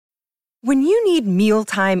When you need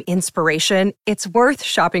mealtime inspiration, it's worth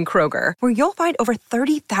shopping Kroger, where you'll find over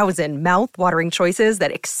 30,000 mouth-watering choices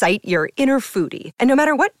that excite your inner foodie. And no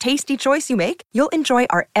matter what tasty choice you make, you'll enjoy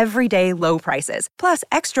our everyday low prices, plus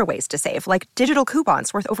extra ways to save, like digital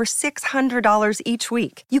coupons worth over $600 each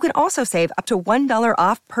week. You can also save up to $1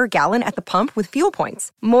 off per gallon at the pump with fuel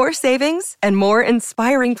points. More savings and more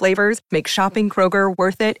inspiring flavors make shopping Kroger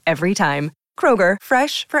worth it every time. Kroger,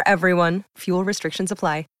 fresh for everyone. Fuel restrictions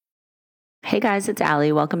apply. Hey guys, it's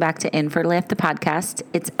Allie. Welcome back to In for Life, the podcast.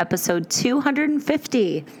 It's episode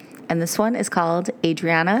 250, and this one is called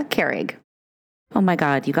Adriana Carrig. Oh my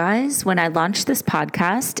God, you guys, when I launched this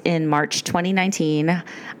podcast in March 2019,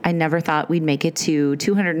 I never thought we'd make it to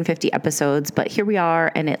 250 episodes, but here we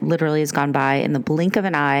are, and it literally has gone by in the blink of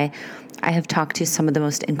an eye. I have talked to some of the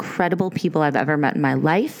most incredible people I've ever met in my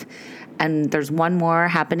life, and there's one more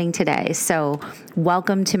happening today. So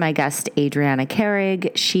welcome to my guest, Adriana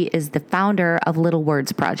Carrig. She is the founder of Little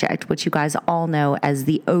Words Project, which you guys all know as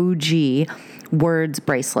the OG Words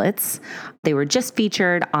bracelets. They were just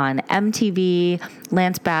featured on MTV.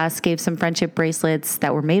 Lance Bass gave some friendship bracelets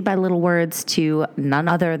that were made by Little Words to none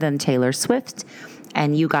other than Taylor Swift.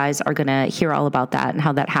 And you guys are going to hear all about that and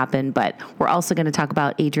how that happened. But we're also going to talk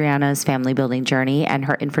about Adriana's family building journey and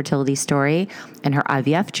her infertility story and her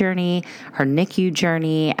IVF journey, her NICU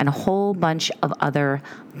journey, and a whole bunch of other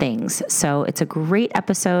things. So it's a great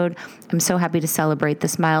episode. I'm so happy to celebrate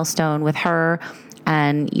this milestone with her.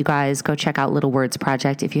 And you guys go check out Little Words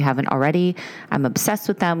Project if you haven't already. I'm obsessed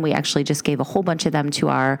with them. We actually just gave a whole bunch of them to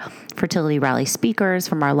our fertility rally speakers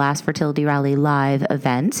from our last fertility rally live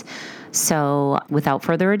event. So without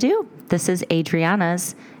further ado, this is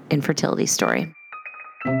Adriana's infertility story.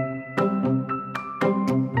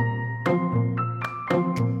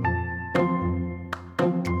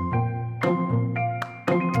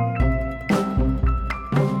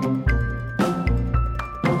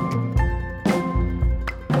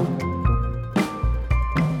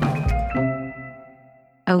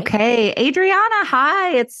 Okay, Adriana,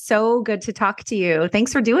 hi. It's so good to talk to you.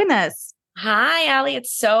 Thanks for doing this. Hi, Allie.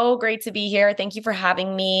 It's so great to be here. Thank you for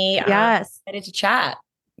having me. Yes. I'm excited to chat.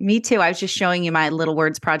 Me too. I was just showing you my Little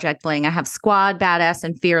Words Project bling. I have Squad, Badass,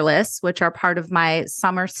 and Fearless, which are part of my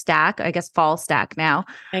summer stack, I guess fall stack now.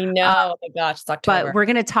 I know. Oh my gosh, it's October. But we're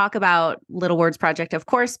going to talk about Little Words Project, of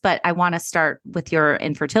course, but I want to start with your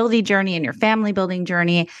infertility journey and your family building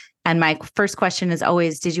journey. And my first question is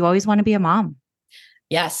always, did you always want to be a mom?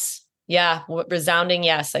 Yes. Yeah. Resounding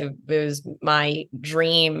yes. It was my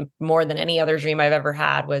dream more than any other dream I've ever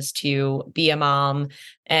had was to be a mom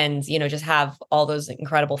and, just have all those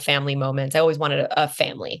incredible family moments. I always wanted a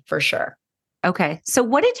family for sure. Okay. So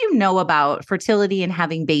what did you know about fertility and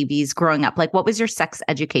having babies growing up? Like, what was your sex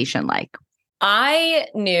education like? I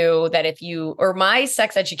knew that my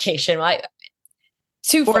sex education,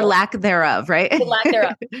 or lack thereof, right? Lack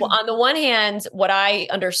thereof. Well, on the one hand, what I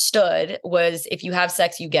understood was if you have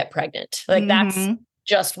sex, you get pregnant. That's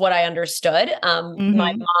just what I understood.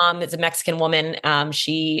 My mom is a Mexican woman.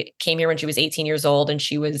 She came here when she was 18 years old, and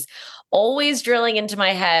she was always drilling into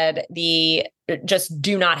my head just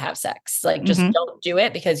do not have sex. Just don't do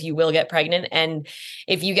it because you will get pregnant. And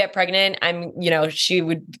if you get pregnant, she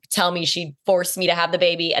would tell me she'd force me to have the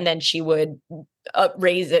baby, and then she would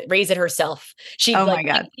raise it herself. She'd take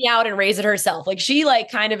me out and raise it herself. She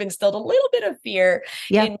kind of instilled a little bit of fear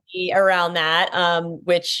in me around that,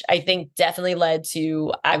 which I think definitely led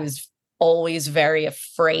to, I was always very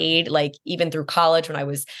afraid, even through college when I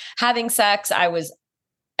was having sex,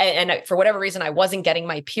 and for whatever reason, I wasn't getting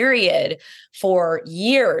my period for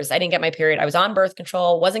years. I didn't get my period. I was on birth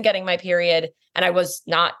control, wasn't getting my period, and I was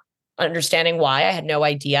not understanding why. I had no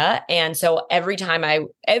idea. And so every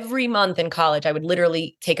month in college, I would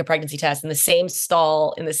literally take a pregnancy test in the same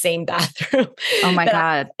stall, in the same bathroom. Oh my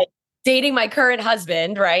God. Dating my current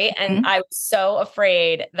husband, right? And I was so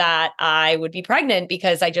afraid that I would be pregnant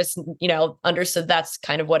because I just, understood that's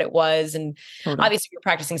kind of what it was. And obviously you're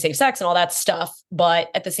practicing safe sex and all that stuff. But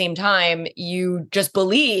at the same time, you just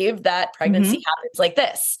believe that pregnancy happens like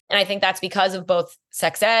this. And I think that's because of both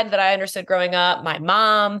sex ed that I understood growing up, my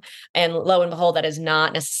mom, and lo and behold, that is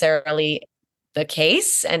not necessarily the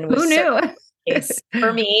case. And who knew? Case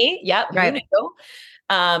for me. Yep. Right. Who knew?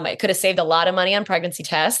 I could have saved a lot of money on pregnancy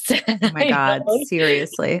tests. Oh my God,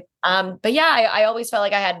 seriously. But yeah, I always felt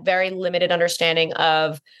like I had very limited understanding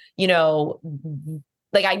of,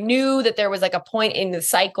 I knew that there was a point in the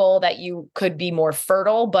cycle that you could be more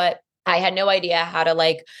fertile, but I had no idea how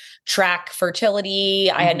to track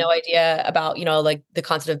fertility. I had no idea about, the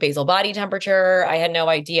concept of basal body temperature. I had no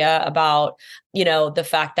idea about, the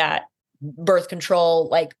fact that birth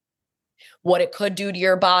control, what it could do to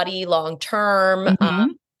your body long term.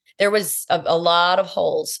 Mm-hmm. There was a lot of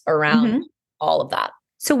holes around Mm-hmm. all of that.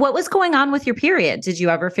 So what was going on with your period? Did you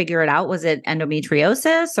ever figure it out? Was it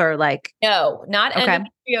endometriosis or like? No, not Okay.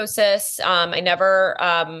 endometriosis. I never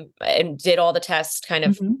and did all the tests kind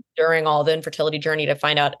of Mm-hmm. during all the infertility journey to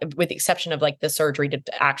find out, with the exception of like the surgery to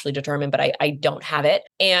actually determine, but I don't have it.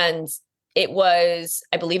 And it was,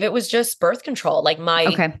 I believe it was just birth control. Like my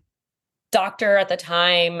Okay. doctor at the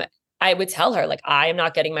time, I would tell her like, I am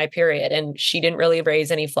not getting my period. And she didn't really raise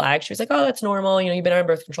any flags. She was like, oh, that's normal. You've been on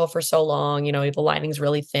birth control for so long, the lining's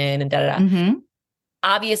really thin and da da da. Mm-hmm.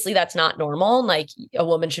 Obviously that's not normal. Like a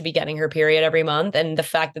woman should be getting her period every month. And the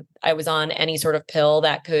fact that I was on any sort of pill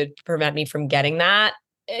that could prevent me from getting that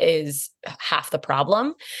is half the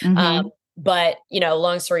problem. Mm-hmm. But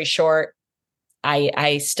long story short,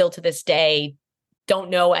 I still to this day don't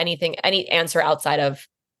know any answer outside of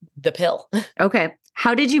the pill. Okay.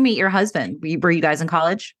 How did you meet your husband? Were you guys in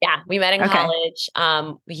college? Yeah, we met in college.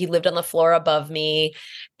 He lived on the floor above me,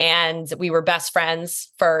 and we were best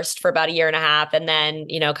friends first for about a year and a half, and then,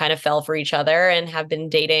 kind of fell for each other and have been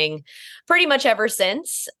dating pretty much ever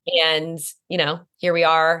since. And, here we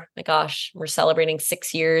are. My gosh, we're celebrating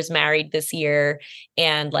 6 years married this year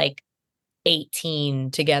and like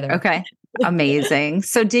 18 together. Okay. Amazing.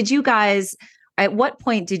 So at what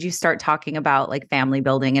point did you start talking about like family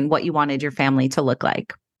building and what you wanted your family to look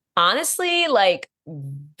like? Honestly, like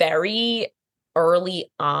very early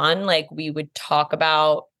on, like we would talk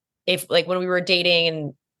about if like when we were dating,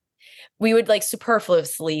 and we would like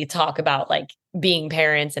superfluously talk about like being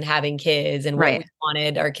parents and having kids and what we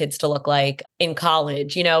wanted our kids to look like in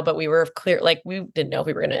college, but we were clear, like we didn't know if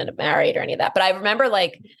we were going to end up married or any of that. But I remember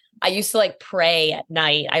like I used to like pray at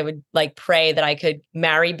night. I would like pray that I could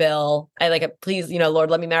marry Bill. I like, please,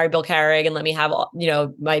 Lord, let me marry Bill Carrig and let me have,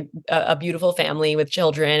 my, a beautiful family with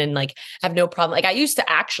children and like have no problem. Like I used to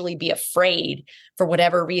actually be afraid for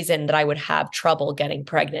whatever reason that I would have trouble getting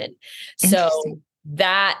pregnant. So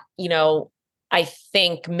that, I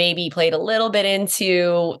think maybe played a little bit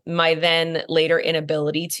into my then later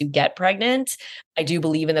inability to get pregnant. I do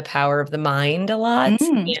believe in the power of the mind a lot,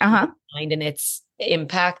 mind and its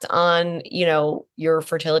impact on, your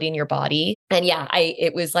fertility in your body. And yeah,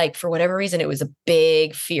 it was like, for whatever reason, it was a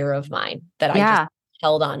big fear of mine that I just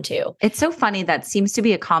held on to. It's so funny. That seems to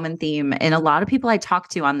be a common theme in a lot of people I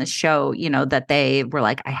talked to on the show, that they were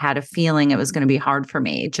like, I had a feeling it was going to be hard for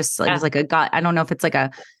me. Just like, it was like a gut. I don't know if it's like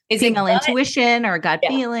a female intuition or a gut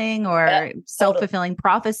feeling or self-fulfilling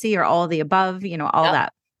prophecy or all of the above, all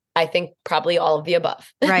that. I think probably all of the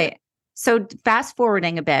above. Right. So fast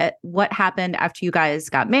forwarding a bit, what happened after you guys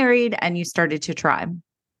got married and you started to try?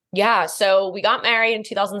 Yeah. So we got married in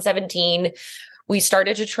 2017. We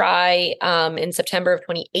started to try in September of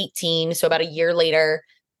 2018. So about a year later.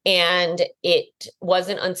 And it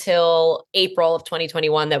wasn't until April of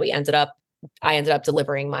 2021 that I ended up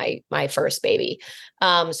delivering my first baby.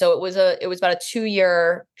 So it was about a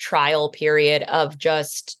 2-year trial period of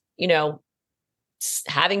just,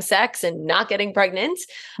 having sex and not getting pregnant.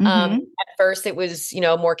 At first it was,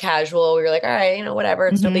 more casual. We were like, all right, whatever,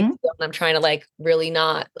 it's no big deal. And I'm trying to like really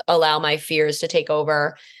not allow my fears to take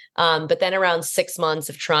over. But then around 6 months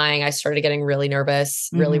of trying, I started getting really nervous,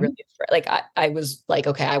 really, like I was like,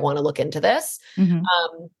 okay, I want to look into this.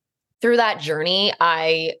 Through that journey,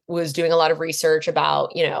 I was doing a lot of research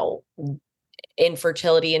about,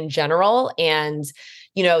 infertility in general and,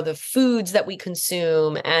 the foods that we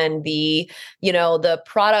consume and the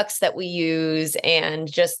products that we use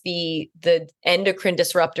and just the endocrine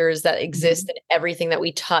disruptors that exist in everything that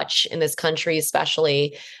we touch in this country,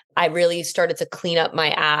 especially. I really started to clean up my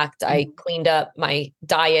act. I cleaned up my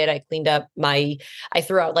diet. I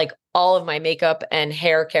threw out like all of my makeup and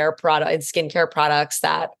hair care product and skincare products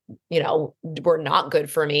that, were not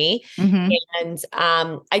good for me. And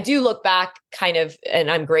I do look back kind of,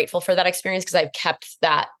 and I'm grateful for that experience because I've kept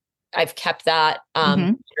that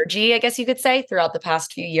energy, I guess you could say, throughout the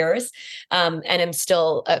past few years. And I'm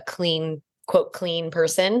still a quote, clean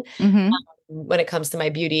person. When it comes to my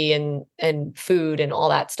beauty and food and all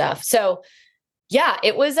that stuff. So yeah,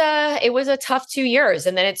 it was a tough 2 years.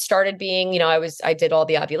 And then it started being, I did all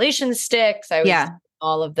the ovulation sticks. I was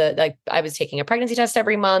all of the, I was taking a pregnancy test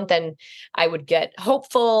every month and I would get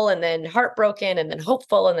hopeful and then heartbroken and then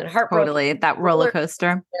hopeful and then heartbroken. Totally. That roller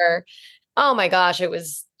coaster. Oh my gosh. It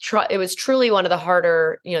was truly one of the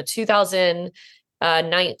harder,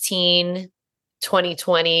 2019,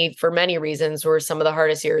 2020 for many reasons were some of the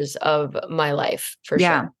hardest years of my life for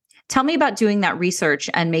sure. Tell me about doing that research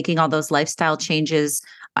and making all those lifestyle changes.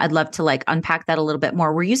 I'd love to like unpack that a little bit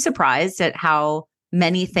more. Were you surprised at how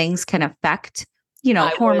many things can affect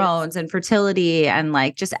hormones and fertility and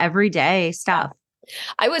like just everyday stuff.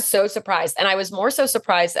 I was so surprised. And I was more so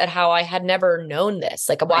surprised at how I had never known this.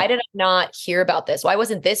 Like, why did I not hear about this? Why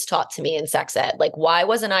wasn't this taught to me in sex ed? Like, why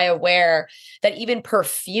wasn't I aware that even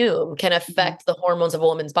perfume can affect the hormones of a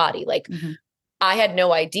woman's body? Like, I had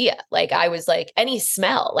no idea. Like, I was like, any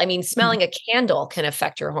smell. I mean, smelling a candle can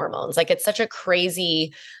affect your hormones. Like, it's such a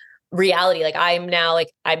crazy reality. Like,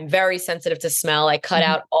 I'm very sensitive to smell. I cut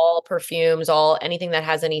out all perfumes, anything that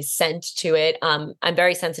has any scent to it. I'm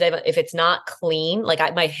very sensitive. If it's not clean, like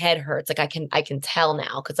my head hurts. Like I can tell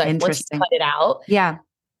now. Cause once you cut it out. Yeah.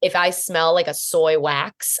 If I smell like a soy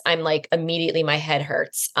wax, I'm like immediately my head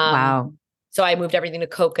hurts. Wow. So I moved everything to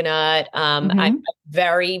coconut. I'm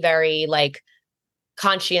very, very like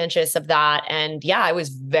conscientious of that. And yeah, I was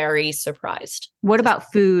very surprised. What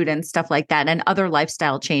about food and stuff like that and other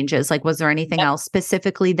lifestyle changes? Like, was there anything else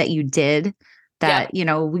specifically that you did that,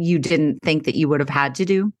 you didn't think that you would have had to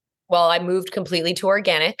do? Well, I moved completely to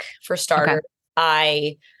organic for starters. Okay.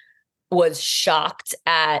 I was shocked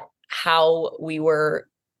at how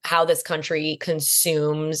this country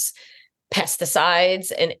consumes pesticides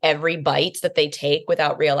in every bite that they take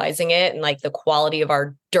without realizing it. And like the quality of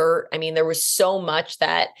our dirt. I mean, there was so much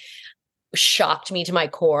that shocked me to my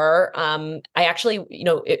core. I actually,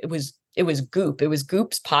 it was Goop. It was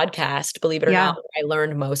Goop's podcast, believe it or not. I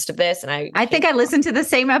learned most of this. And I think I listened to the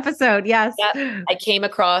same episode. Yes. I came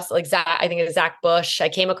across I think it was Zach Bush. I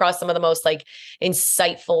came across some of the most like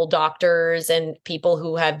insightful doctors and people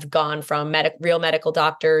who have gone from real medical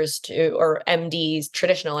doctors or MDs,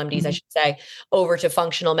 traditional MDs, I should say, over to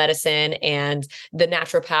functional medicine and the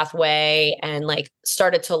naturopath way, and like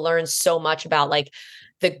started to learn so much about like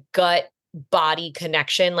the gut body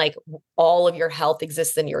connection. Like all of your health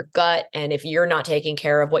exists in your gut. And if you're not taking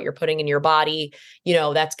care of what you're putting in your body,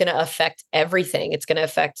 that's going to affect everything. It's going to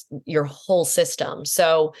affect your whole system.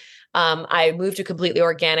 So I moved to completely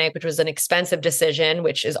organic, which was an expensive decision,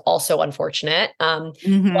 which is also unfortunate.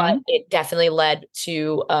 But it definitely led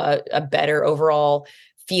to a better overall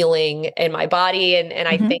feeling in my body. And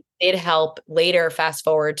I think it helped later, fast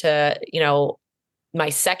forward to, my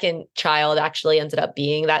second child actually ended up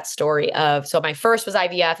being that story of, so my first was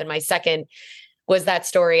IVF and my second was that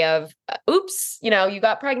story of, oops, you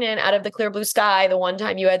got pregnant out of the clear blue sky the one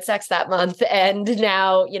time you had sex that month. And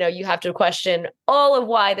now, you have to question all of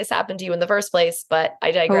why this happened to you in the first place. But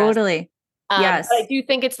I digress. Totally. Yes. But I do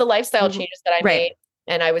think it's the lifestyle changes that I made.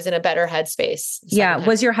 And I was in a better headspace. Yeah.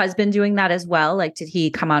 Was your husband doing that as well? Like, did he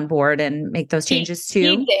come on board and make those changes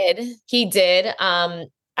too? He did.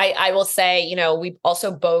 I will say, we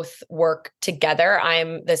also both work together.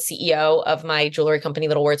 I'm the CEO of my jewelry company,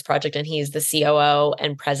 Little Words Project, and he's the COO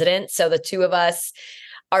and president. So the two of us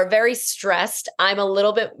are very stressed. I'm a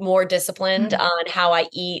little bit more disciplined on how I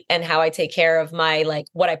eat and how I take care of my, like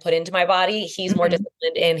what I put into my body. He's more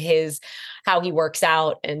disciplined in how he works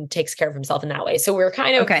out and takes care of himself in that way. So we're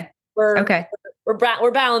kind of,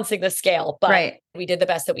 we're balancing the scale, but we did the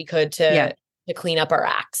best that we could to clean up our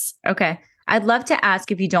acts. Okay. I'd love to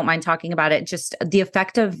ask, if you don't mind talking about it, just the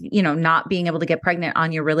effect of, not being able to get pregnant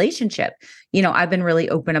on your relationship. I've been really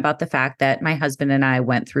open about the fact that my husband and I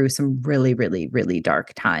went through some really, really, really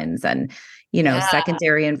dark times and,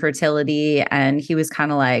 secondary infertility. And he was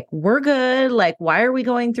kind of like, we're good. Like, why are we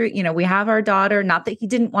going through, we have our daughter, not that he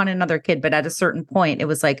didn't want another kid, but at a certain point it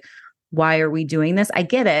was like, why are we doing this? I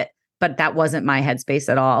get it, but that wasn't my headspace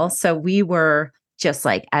at all. So we were just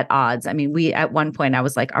like at odds. I mean, at one point I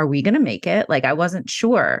was like, are we going to make it? Like, I wasn't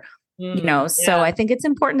sure, so I think it's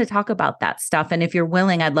important to talk about that stuff. And if you're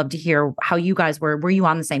willing, I'd love to hear how you guys were you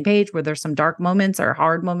on the same page? Were there some dark moments or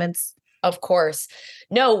hard moments? Of course.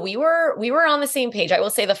 No, we were on the same page. I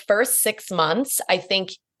will say the first 6 months, I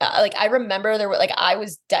think, I remember there were I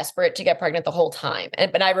was desperate to get pregnant the whole time.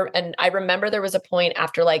 And I remember there was a point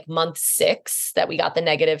after like month 6 that we got the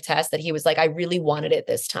negative test that he was like, I really wanted it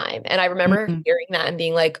this time. And I remember hearing that and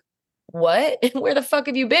being like, what? Where the fuck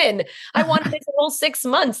have you been? I wanted it the whole 6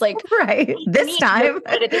 months. Like, this time.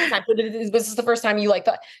 This is the first time you like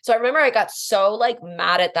thought. So I remember I got so like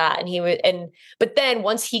mad at that. And but then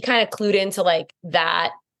once he kind of clued into like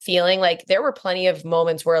that feeling, like there were plenty of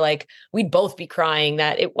moments where like we'd both be crying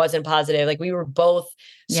that it wasn't positive. Like we were both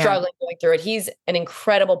struggling going through it. He's an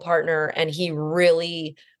incredible partner and he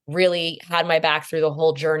really, really had my back through the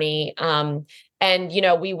whole journey. And,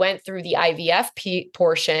 we went through the IVF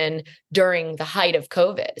portion during the height of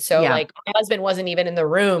COVID. So like my husband wasn't even in the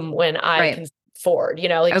room when I conceived Ford, he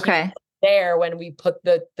was there when we put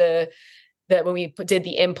when we did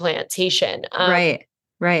the implantation. Right.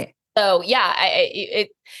 So yeah,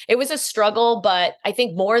 it was a struggle, but I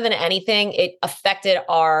think more than anything, it affected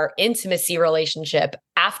our intimacy relationship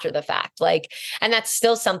after the fact. Like, and that's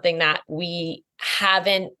still something that we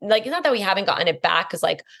haven't, like, it's not that we haven't gotten it back, because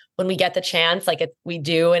like when we get the chance, like we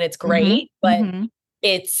do, and it's great, but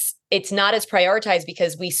it's not as prioritized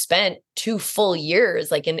because we spent 2 full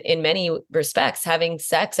years, like in many respects, having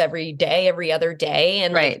sex every day, every other day,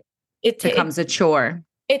 and like it becomes a chore.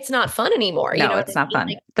 It's not fun anymore. No, it's not fun.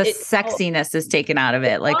 Like, the sexiness is taken out of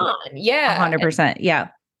it. Like, gone. Yeah, 100%. Yeah.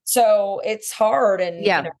 So it's hard. And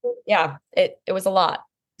it was a lot.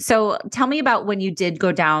 So tell me about when you did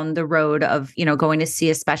go down the road of, going to see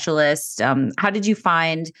a specialist. How did you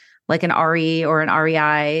find like an RE or an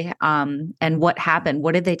REI? And what happened?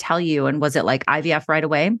 What did they tell you? And was it like IVF right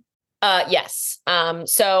away? Yes.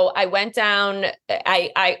 So I went down,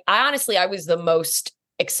 I honestly, I was the most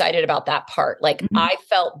excited about that part. Like I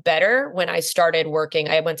felt better when I started working.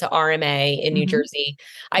 I went to RMA in New Jersey.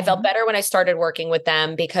 I felt better when I started working with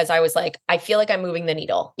them because I was like, I feel like I'm moving the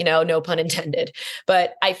needle, no pun intended,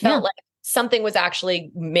 but I felt like something was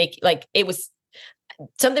actually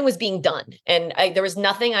something was being done. And there was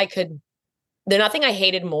nothing nothing I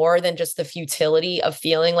hated more than just the futility of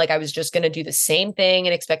feeling like I was just going to do the same thing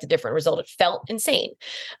and expect a different result. It felt insane.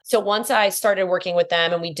 So once I started working with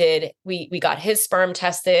them and we got his sperm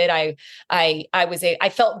tested, I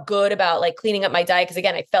felt good about like cleaning up my diet. Cause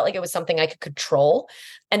again, I felt like it was something I could control.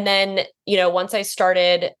 And then, once I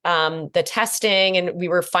started the testing and we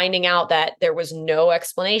were finding out that there was no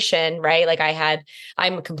explanation, right? Like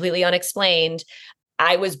I'm completely unexplained.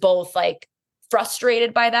 I was both like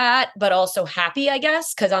frustrated by that, but also happy, I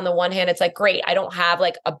guess. Cause on the one hand, it's like, great, I don't have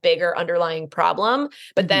like a bigger underlying problem,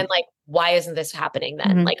 but then like, why isn't this happening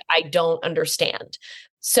then? Like, I don't understand.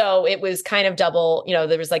 So it was kind of double,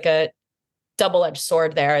 there was like a double-edged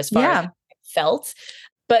sword there as far as I felt.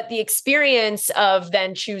 But the experience of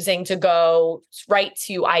then choosing to go right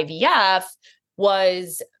to IVF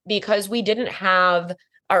was because we didn't have,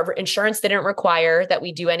 our insurance didn't require that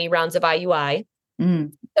we do any rounds of IUI.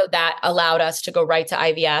 So that allowed us to go right to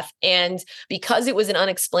IVF. And because it was an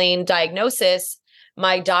unexplained diagnosis,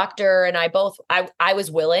 my doctor and I both, I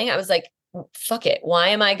was willing. I was like, fuck it. Why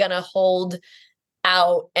am I going to hold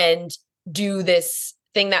out and do this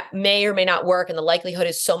thing that may or may not work? And the likelihood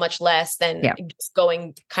is so much less than just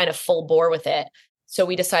going kind of full bore with it. So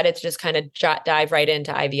we decided to just kind of dive right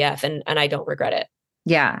into IVF, and I don't regret it.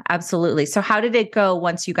 Yeah, absolutely. So how did it go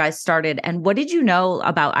once you guys started? And what did you know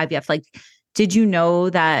about IVF? Like, did you know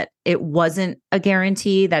that it wasn't a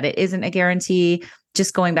guarantee, that it isn't a guarantee?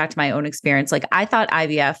 Just going back to my own experience, like I thought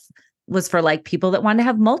IVF was for like people that wanted to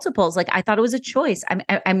have multiples. Like I thought it was a choice.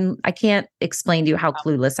 I can't explain to you how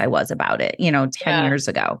clueless I was about it, 10 years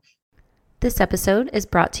ago. This episode is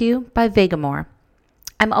brought to you by Vegamore.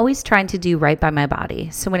 I'm always trying to do right by my body.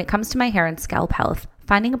 So when it comes to my hair and scalp health,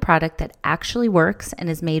 finding a product that actually works and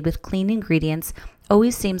is made with clean ingredients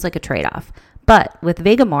always seems like a trade-off. But with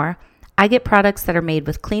Vegamore, I get products that are made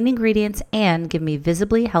with clean ingredients and give me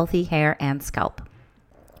visibly healthy hair and scalp.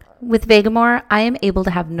 With Vegamore, I am able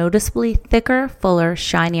to have noticeably thicker, fuller,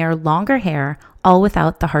 shinier, longer hair, all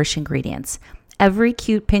without the harsh ingredients. Every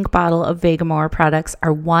cute pink bottle of Vegamore products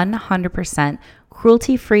are 100%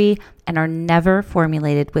 cruelty-free and are never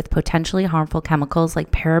formulated with potentially harmful chemicals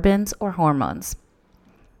like parabens or hormones.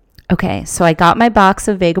 Okay, so I got my box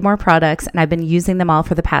of Vegamore products and I've been using them all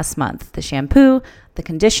for the past month. The shampoo, the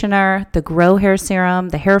conditioner, the Grow Hair Serum,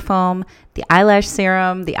 the hair foam, the eyelash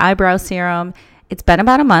serum, the eyebrow serum. It's been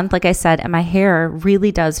about a month, like I said, and my hair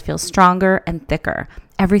really does feel stronger and thicker.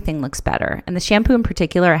 Everything looks better. And the shampoo in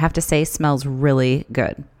particular, I have to say, smells really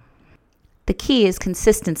good. The key is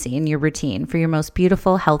consistency in your routine for your most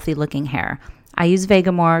beautiful, healthy looking hair. I use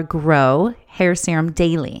Vegamore Grow Hair Serum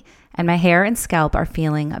daily, and my hair and scalp are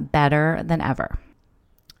feeling better than ever.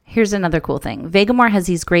 Here's another cool thing. Vegamore has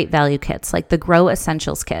these great value kits like the Grow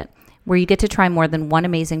Essentials Kit, where you get to try more than one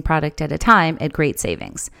amazing product at a time at great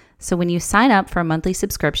savings. So when you sign up for a monthly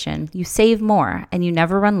subscription, you save more and you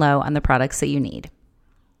never run low on the products that you need.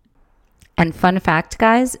 And fun fact,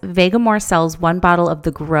 guys, Vegamore sells one bottle of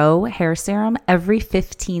the Grow Hair Serum every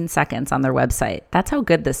 15 seconds on their website. That's how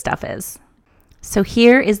good this stuff is. So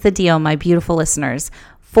here is the deal, my beautiful listeners.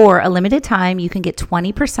 For a limited time, you can get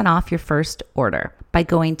 20% off your first order by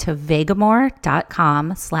going to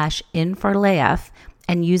vegamore.com/infertileaf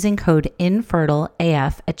and using code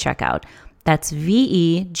INFERTILEAF at checkout. That's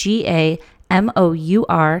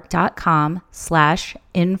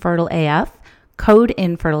vegamore.com/infertileaf, code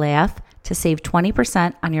INFERTILEAF to save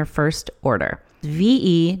 20% on your first order.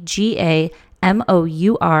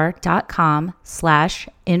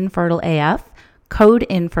 vegamore.com/infertileaf, code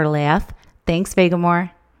in for laugh. Thanks,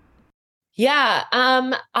 Vegamore. Yeah.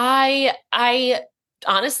 I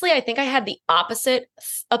honestly, I think I had the opposite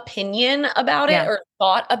opinion about it or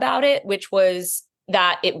thought about it, which was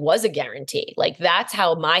that it was a guarantee. Like that's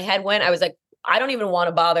how my head went. I was like, I don't even want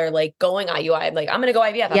to bother like going IUI. I'm like, I'm going to go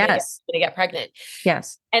IVF. I'm going to get pregnant.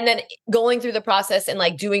 Yes. And then going through the process and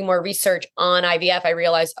like doing more research on IVF, I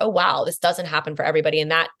realized, oh, wow, this doesn't happen for everybody.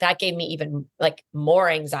 And that gave me even like more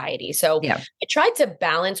anxiety. So I tried to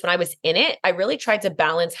balance when I was in it. I really tried to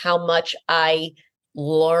balance how much I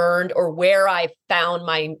learned or where I found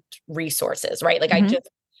my resources, right? Like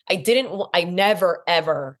I never,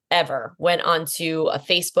 ever, ever went onto a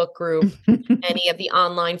Facebook group, any of the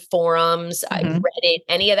online forums, Reddit,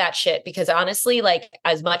 any of that shit. Because honestly, like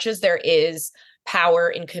as much as there is power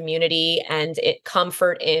in community and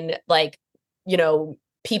comfort in like, you know,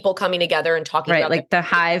 people coming together and talking about like the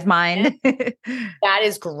hive mind. That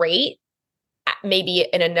is great. Maybe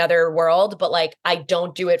in another world, but like I honestly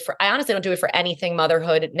don't do it for anything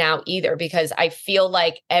motherhood now either, because I feel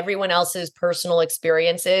like everyone else's personal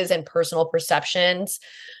experiences and personal perceptions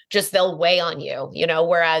they'll weigh on you, you know,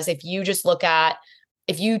 whereas if you just look at,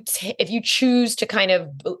 if you choose to kind of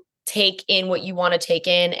take in what you want to take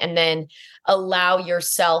in and then allow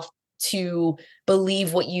yourself to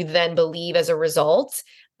believe what you then believe as a result,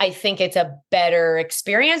 I think it's a better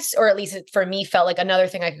experience, or at least it, for me, felt like another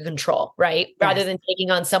thing I could control, right? Yes. Rather than taking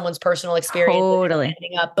on someone's personal experience and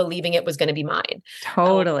ending up believing it was going to be mine.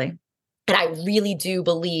 Totally. And I really do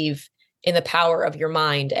believe in the power of your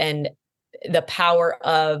mind and the power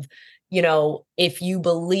of, you know, if you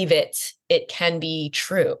believe it, it can be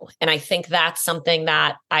true. And I think that's something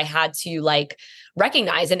that I had to like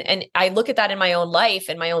recognize. And I look at that in my own life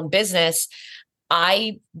and my own business.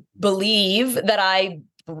 I believe that I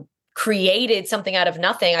created something out of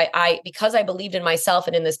nothing. Because I believed in myself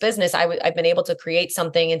and in this business, I've been able to create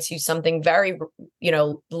something into something very, you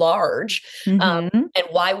know, large. And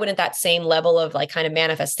why wouldn't that same level of like kind of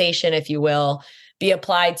manifestation, if you will, be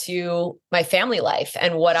applied to my family life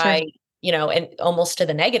and what you know, and almost to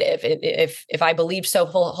the negative. If I believed so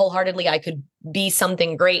wholeheartedly, I could be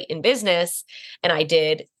something great in business, and I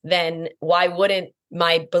did, then why wouldn't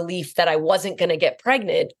my belief that I wasn't going to get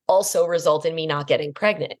pregnant also result in me not getting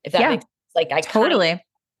pregnant? If that makes sense. Like I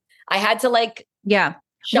had to like,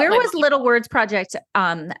 where was Little Words Project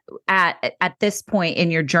at this point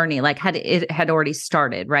in your journey? Like it had already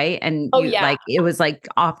started, right? And like it was like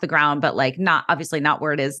off the ground, but like obviously not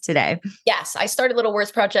where it is today. Yes, I started Little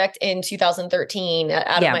Words Project in 2013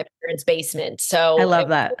 out of my parents' basement. So I love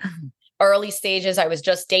that. Early stages, I was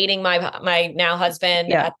just dating my now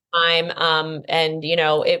husband at the time. And, you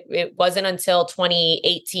know, it wasn't until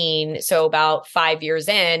 2018, so about 5 years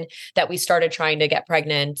in, that we started trying to get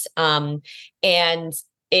pregnant. And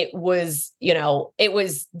it was, you know, it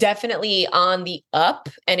was definitely on the up,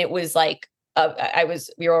 and it was like,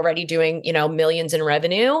 we were already doing, you know, millions in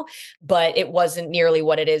revenue, but it wasn't nearly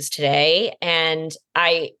what it is today. And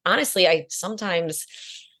I sometimes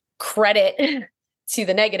credit to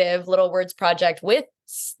the negative Little Words Project with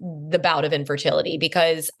the bout of infertility,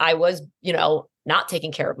 because I was, you know, not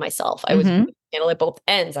taking care of myself. I was handling both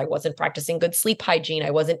ends. I wasn't practicing good sleep hygiene.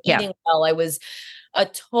 I wasn't eating well. I was a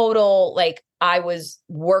total, like, I was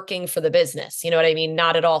working for the business, you know what I mean?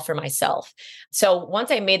 Not at all for myself. So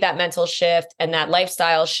once I made that mental shift and that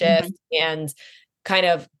lifestyle shift and kind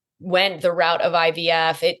of went the route of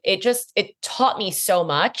IVF, it taught me so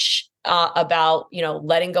much about, you know,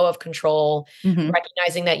 letting go of control,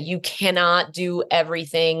 recognizing that you cannot do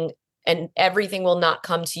everything and everything will not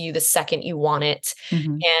come to you the second you want it.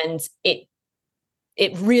 And it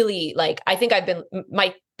really, like, I think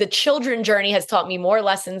the children journey has taught me more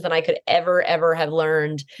lessons than I could ever have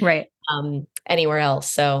learned anywhere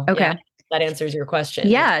else. So that answers your question.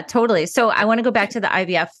 Yeah, totally. So I want to go back to the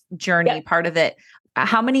IVF journey part of it.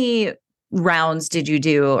 How many rounds did you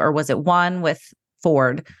do, or was it one with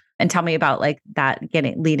Ford? And tell me about like that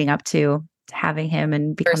leading up to having him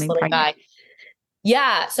and becoming pregnant. Guy.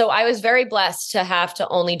 Yeah. So I was very blessed to have to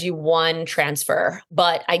only do one transfer,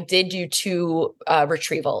 but I did do two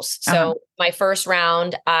retrievals. So my first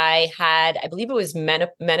round, I believe it was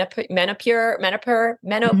Menopur.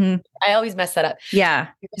 I always mess that up. Yeah.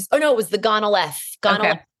 It was the Gonalef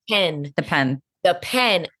pen. The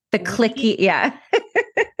pen. The clicky. Yeah.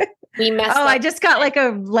 We messed up. I just got like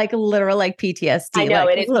a literal like PTSD. I know,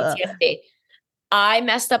 it is PTSD. I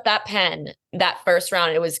messed up that pen that first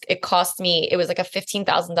round. It cost me, it was like a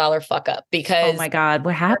 $15,000 fuck up because oh my God,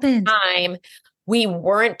 what happened? we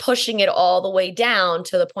weren't pushing it all the way down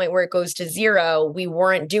to the point where it goes to zero. We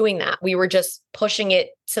weren't doing that. We were just pushing it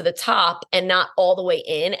to the top and not all the way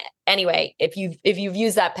in. Anyway, if you've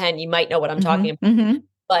used that pen, you might know what I'm talking about. Mm-hmm.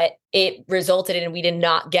 But it resulted in, we did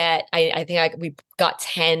not get, we got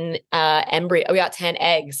 10 we got 10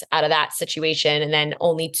 eggs out of that situation. And then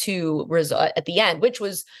only 2 at the end, which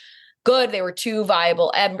was good. They were 2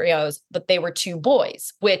 viable embryos, but they were 2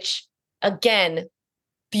 boys, which again,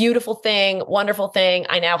 beautiful thing, wonderful thing.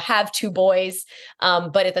 I now have 2 boys.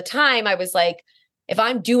 But at the time I was like, if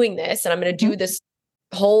I'm doing this and I'm going to do this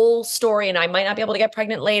whole story and I might not be able to get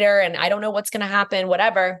pregnant later and I don't know what's going to happen,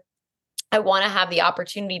 whatever, I want to have the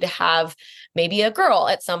opportunity to have maybe a girl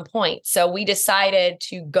at some point. So we decided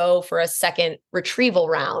to go for a second retrieval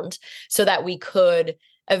round so that we could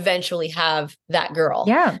eventually have that girl.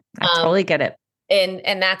 Yeah, I totally get it.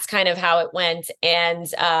 And that's kind of how it went. And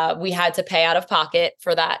we had to pay out of pocket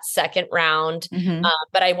for that second round.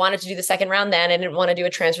 But I wanted to do the second round then. I didn't want to do a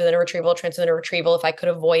transfer, then a retrieval, transfer, then a retrieval if I could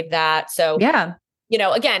avoid that. So, yeah,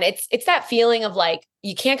 again, it's that feeling of like,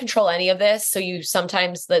 you can't control any of this. So you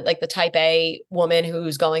sometimes like the type A woman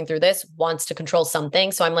who's going through this wants to control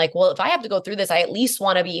something. So I'm like, well, if I have to go through this, I at least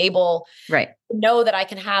want to be able to know that I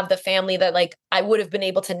can have the family that like I would have been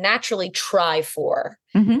able to naturally try for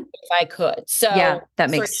if I could. So yeah, that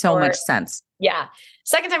makes so much sense. Yeah.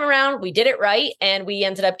 Second time around, we did it right. And we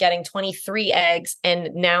ended up getting 23 eggs and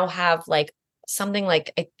now have like something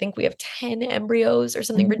like, I think we have 10 embryos or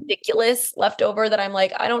something ridiculous left over that I'm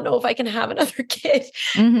like, I don't know if I can have another kid.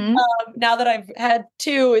 Now that I've had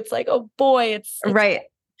 2, it's like, oh boy, it's right.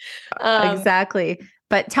 Exactly.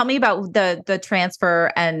 But tell me about the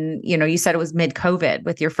transfer and, you said it was mid-COVID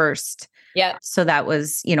with your first. Yeah. So that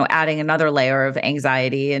was, adding another layer of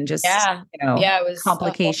anxiety and just, it was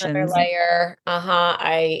complications. Another layer.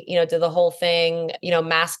 I, did the whole thing,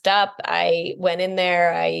 masked up. I went in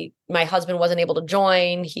there. My husband wasn't able to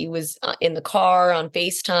join. He was in the car on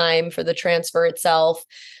FaceTime for the transfer itself.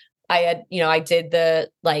 I had, I did the,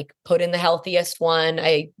 like, put in the healthiest one.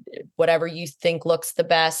 Whatever you think looks the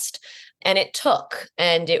best. And it took,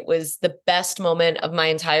 and it was the best moment of my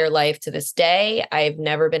entire life to this day. I've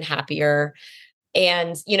never been happier.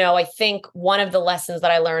 And, I think one of the lessons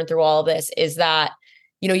that I learned through all of this is that,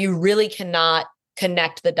 you really cannot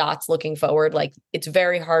connect the dots looking forward. Like, it's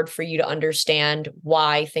very hard for you to understand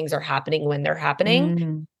why things are happening when they're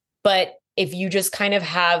happening. But if you just kind of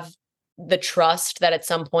have the trust that at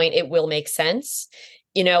some point it will make sense,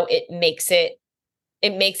 it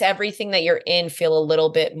makes everything that you're in feel a little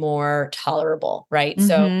bit more tolerable, right?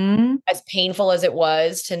 So as painful as it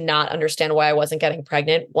was to not understand why I wasn't getting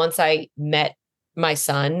pregnant, once I met my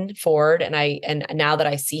son, Ford, and now that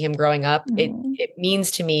I see him growing up, it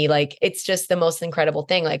means to me, like, it's just the most incredible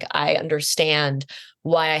thing. Like, I understand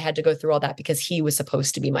why I had to go through all that because he was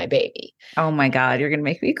supposed to be my baby. Oh my God, you're going to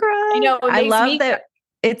make me cry. I know. I love that.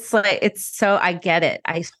 It's like, I get it.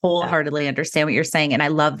 I wholeheartedly understand what you're saying. And I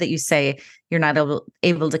love that you say you're not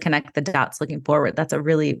able to connect the dots looking forward. That's a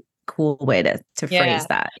really cool way to phrase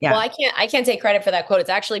that. Yeah. Well, I can't take credit for that quote. It's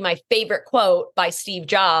actually my favorite quote by Steve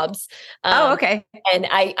Jobs. Okay. And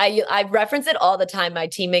I reference it all the time. My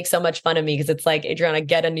team makes so much fun of me because it's like, Adriana,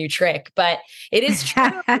 get a new trick, but it is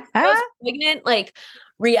true. Pregnant, like,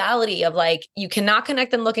 reality of like, you cannot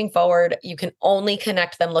connect them looking forward. You can only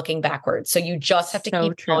connect them looking backwards. So you just have to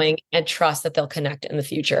keep going and trust that they'll connect in the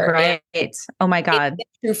future. Right. Oh my God.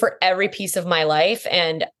 It's true for every piece of my life.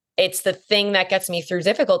 And it's the thing that gets me through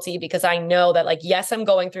difficulty because I know that, like, yes, I'm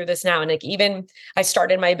going through this now. And like, even I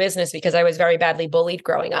started my business because I was very badly bullied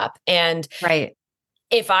growing up. And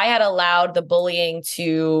if I had allowed the bullying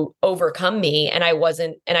to overcome me and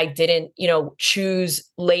I didn't,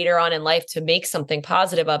 choose later on in life to make something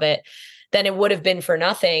positive of it, then it would have been for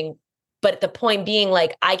nothing. But the point being,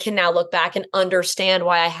 like, I can now look back and understand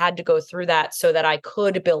why I had to go through that so that I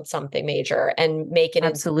could build something major and make it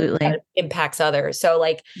absolutely that impacts others. So,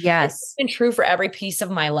 like, yes, it's been true for every piece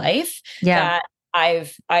of my life. Yeah.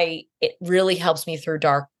 That it really helps me through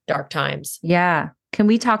dark times. Yeah. Can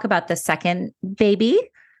we talk about the second baby?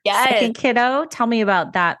 Yes. Second kiddo. Tell me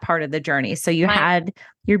about that part of the journey. So you had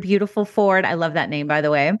your beautiful Ford. I love that name, by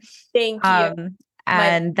the way. Thank you.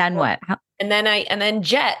 And then what? And then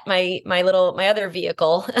Jet, my other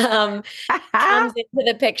vehicle, comes into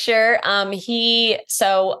the picture.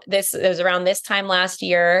 This was around this time last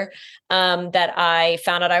year, that I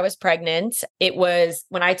found out I was pregnant. It was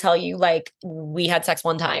when I tell you, like, we had sex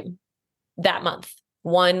one time that month,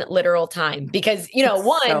 one literal time, because,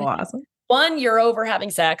 so awesome. One, you're over having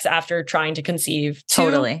sex after trying to conceive. Two,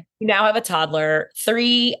 totally. You now have a toddler.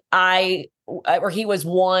 3, he was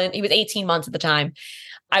 18 months at the time.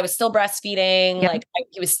 I was still breastfeeding. Yep. Like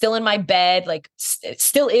he was still in my bed, like it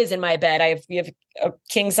still is in my bed. We have a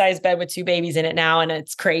king size bed with 2 babies in it now, and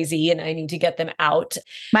it's crazy. And I need to get them out.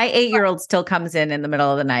 My 8-year-old still comes in the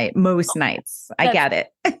middle of the night, most nights. I get it.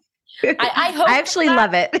 I hope I actually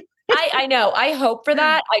love it. I know. I hope for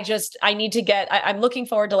that. I need to I'm looking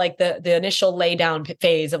forward to like the initial lay down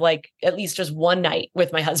phase of like at least just one night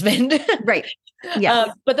with my husband. Right. Yeah.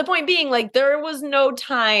 But the point being, like, there was no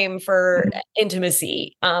time for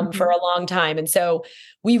intimacy for a long time. And so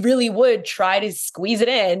we really would try to squeeze it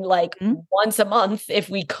in like once a month if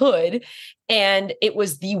we could. And it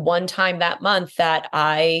was the one time that month that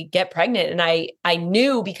I get pregnant. And I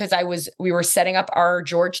knew because we were setting up our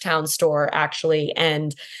Georgetown store actually.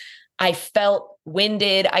 And I felt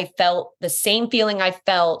winded. I felt the same feeling I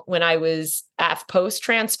felt when I was at post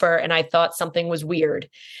transfer, and I thought something was weird.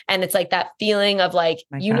 And it's like that feeling of like,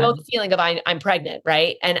 know, the feeling of I'm pregnant,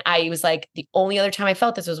 right? And I was like, the only other time I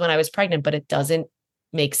felt this was when I was pregnant, but it doesn't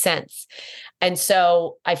make sense. And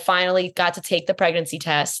so I finally got to take the pregnancy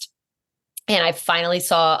test, and I finally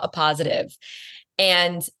saw a positive.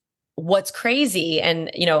 And what's crazy, and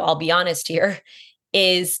I'll be honest here,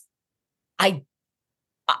 is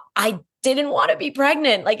I didn't want to be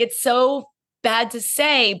pregnant. Like, it's so bad to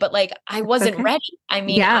say, but like, I wasn't ready. I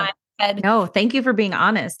mean, no, thank you for being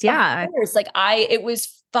honest. Yeah. Like it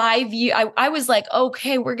was 5 years. I was like,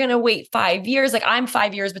 okay, we're going to wait 5 years. Like I'm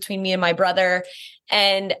 5 years between me and my brother,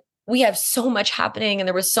 and we have so much happening, and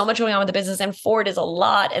there was so much going on with the business, and Ford is a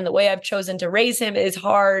lot. And the way I've chosen to raise him is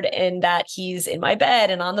hard, and that he's in my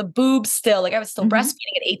bed and on the boob still. Like I was still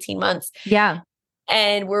breastfeeding at 18 months. Yeah.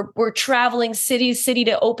 And we're traveling city to city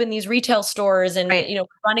to open these retail stores and,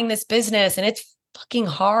 running this business, and it's fucking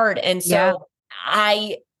hard. And so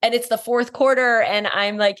and it's the fourth quarter, and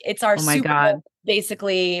I'm like, it's our Super Bowl,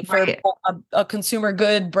 basically, for a consumer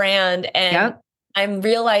good brand. And I'm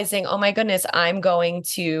realizing, oh my goodness, I'm going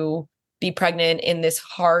be pregnant in this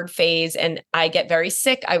hard phase. And I get very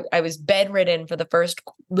sick. I was bedridden for first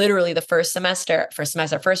trimester,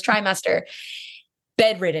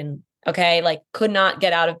 bedridden. Okay. Like could not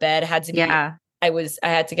get out of bed, had to be, I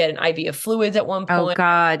had to get an IV of fluids at one point. Oh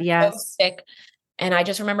God. Yes. So sick. And I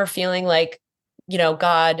just remember feeling like,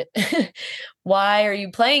 God, why are you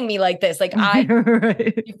playing me like this? Like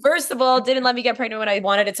you first of all, didn't let me get pregnant when I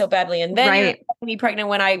wanted it so badly. And then you're letting me pregnant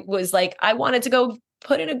when I was like, I wanted to go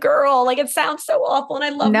put in a girl. Like it sounds so awful. And I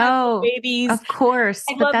love my babies. Of course.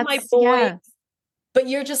 I love my boys. Yeah. But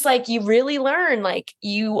you're just like, you really learn, like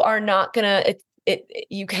you are not gonna,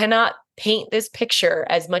 you cannot paint this picture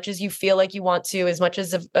as much as you feel like you want to, as much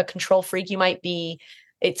as a control freak you might be.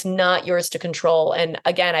 It's not yours to control. And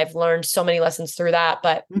again, I've learned so many lessons through that.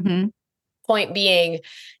 But point being,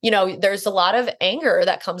 there's a lot of anger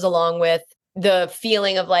that comes along with the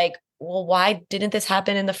feeling of like, well, why didn't this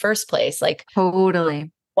happen in the first place? Like,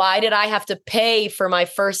 totally. Why did I have to pay for my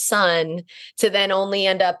first son to then only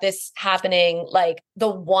end up this happening like the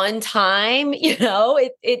one time,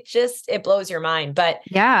 it blows your mind. But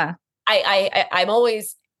yeah, I'm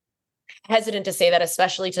always hesitant to say that,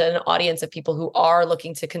 especially to an audience of people who are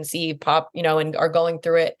looking to conceive and are going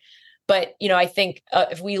through it. But, I think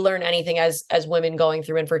if we learn anything as women going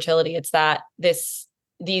through infertility, it's that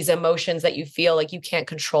these emotions that you feel like you can't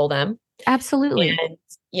control them. Absolutely. And,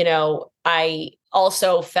 I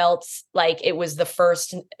also felt like it was the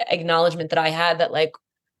first acknowledgement that I had that like,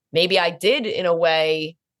 maybe I did in a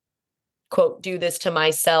way, quote, do this to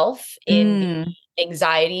myself in the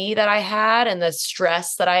anxiety that I had and the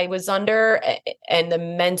stress that I was under and the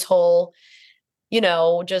mental,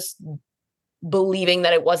 just believing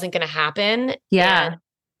that it wasn't going to happen. Yeah. And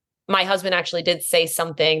my husband actually did say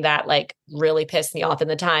something that like really pissed me off in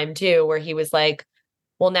the time too, where he was like,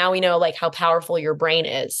 well, now we know like how powerful your brain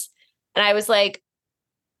is. And I was like,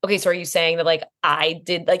 okay, so are you saying that like I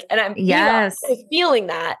did like, and I'm feeling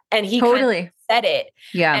that. And he totally kind of said it.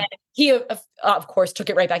 Yeah. And he of course took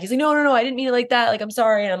it right back. He's like, no, I didn't mean it like that. Like, I'm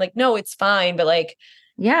sorry. And I'm like, no, it's fine. But like,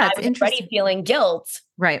 yeah, I was already feeling guilt.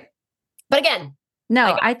 Right. But again,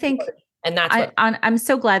 no, I think, and that's I'm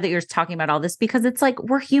so glad that you're talking about all this because it's like,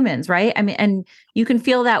 we're humans, right? I mean, and you can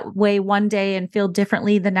feel that way one day and feel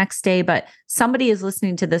differently the next day, but somebody is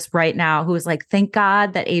listening to this right now who is like, thank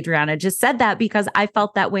God that Adriana just said that because I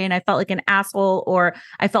felt that way and I felt like an asshole or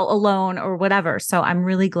I felt alone or whatever. So I'm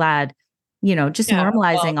really glad, just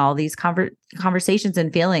normalizing all these conversations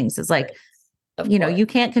and feelings is like, you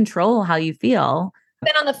can't control how you feel.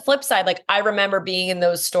 Then on the flip side, like I remember being in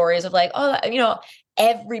those stories of like, oh,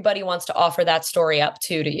 everybody wants to offer that story up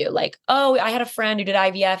to you. Like, oh, I had a friend who did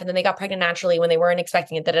IVF and then they got pregnant naturally when they weren't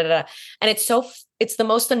expecting it. And it's the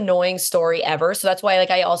most annoying story ever. So that's why like,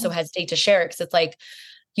 I also hesitate to share it. Cause it's like,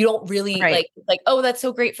 you don't really Right. like, oh, that's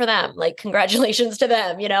so great for them. Like, congratulations to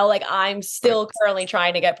them. Like I'm still currently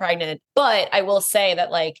trying to get pregnant, but I will say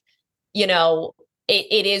that like,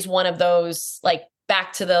 it is one of those, like,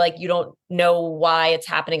 back to the, like, you don't know why it's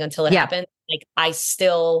happening until it happens. Like, I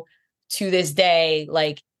still, to this day,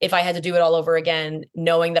 like, if I had to do it all over again,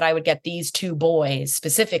 knowing that I would get these 2 boys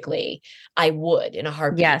specifically, I would in a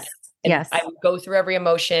heartbeat. Yes. And Yes. I would go through every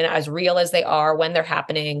emotion as real as they are when they're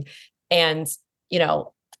happening. And,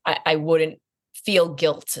 I wouldn't feel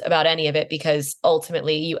guilt about any of it, because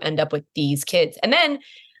ultimately you end up with these kids. And then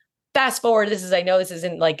fast forward, I know this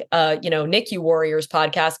isn't like NICU Warriors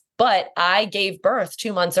podcast, but I gave birth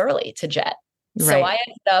 2 months early to Jet. Right. So I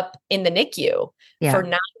ended up in the NICU for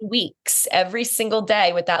 9 weeks, every single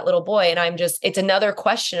day with that little boy. And it's another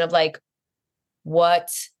question of like, what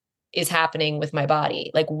is happening with my body?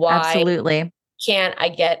 Like, why Absolutely. can't I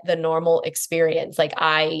get the normal experience? Like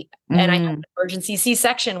I had an emergency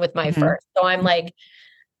C-section with my first. So I'm like,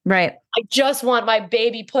 right. I just want my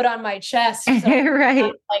baby put on my chest. So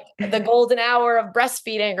Right. Like the golden hour of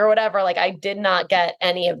breastfeeding or whatever. Like, I did not get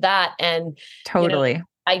any of that. And totally.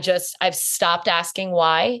 I've stopped asking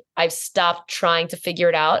why. I've stopped trying to figure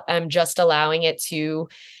it out. I'm just allowing it to,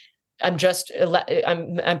 I'm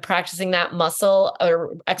practicing that muscle,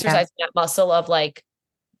 or exercising that muscle of like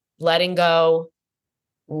letting go,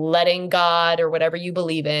 letting God or whatever you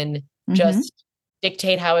believe in just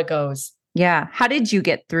dictate how it goes. Yeah. How did you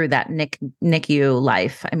get through that NICU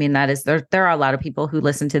life? I mean, there are a lot of people who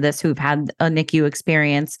listen to this who've had a NICU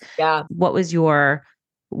experience. Yeah.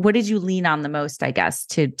 What did you lean on the most, I guess,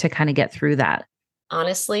 to kind of get through that?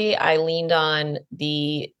 Honestly, I leaned on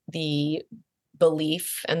the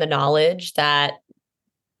belief and the knowledge that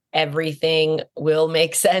everything will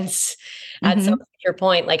make sense at some future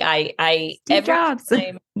point. Like Steve Jobs.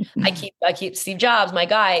 Time, I keep Steve Jobs, my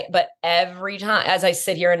guy, but every time as I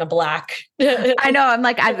sit here in a black, I know, I'm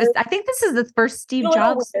like, I think this is the first Steve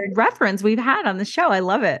Jobs reference we've had on the show. I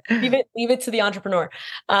love it. Leave it to the entrepreneur.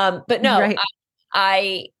 But no, right.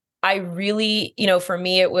 I really, for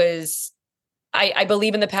me, it was, I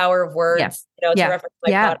believe in the power of words, to reference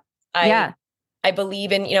my product. I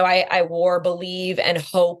believe in, I wore believe and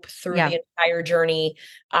hope through the entire journey.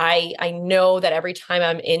 I know that every time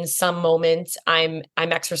I'm in some moment, I'm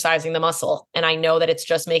exercising the muscle, and I know that it's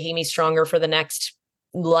just making me stronger for the next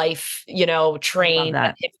life, train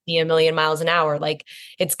that hits me a million miles an hour. Like,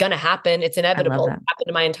 it's going to happen. It's inevitable. It happened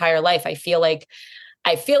in my entire life. I feel like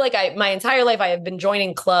my entire life I have been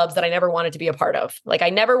joining clubs that I never wanted to be a part of. Like, I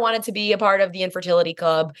never wanted to be a part of the infertility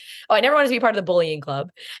club. Oh, I never wanted to be part of the bullying club.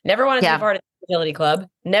 Never wanted to be part of the fertility club.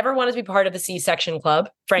 Never wanted to be part of the C-section club,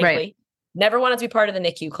 frankly. Right. Never wanted to be part of the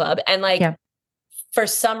NICU club. And like, for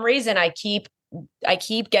some reason, I keep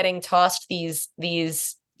getting tossed these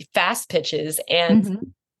fast pitches.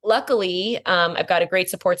 And luckily, I've got a great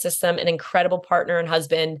support system, an incredible partner and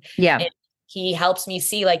husband. Yeah. And he helps me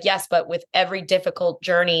see like, yes, but with every difficult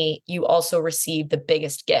journey, you also receive the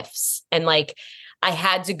biggest gifts. And like, I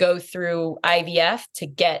had to go through IVF to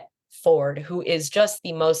get Ford, who is just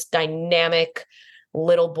the most dynamic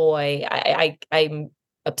little boy. I'm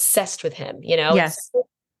obsessed with him, Yes. So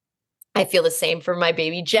I feel the same for my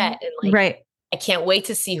baby Jet. And like, I can't wait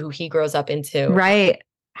to see who he grows up into. Right.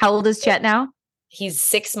 How old is Jet now? He's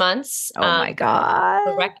 6 months. Oh my God.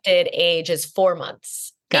 Corrected age is 4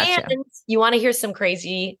 months. Gotcha. And you want to hear some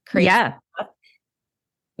crazy stuff?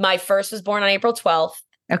 My first was born on April 12th.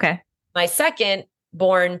 Okay. My second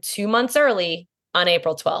born 2 months early on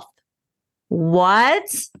April 12th.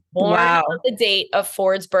 What? Born on the date of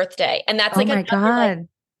Ford's birthday. And that's like, oh my God.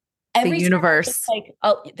 Like, the universe.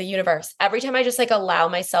 The universe. Every time I just like allow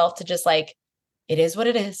myself to just like, it is what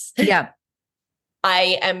it is. Yeah.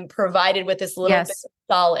 I am provided with this little bit of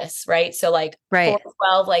solace, right? So like 4-12,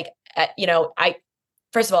 like,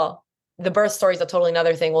 first of all, the birth story is a totally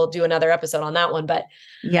another thing. We'll do another episode on that one. But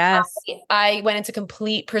yes, I went into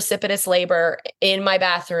complete precipitous labor in my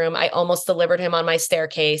bathroom. I almost delivered him on my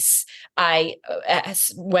staircase. I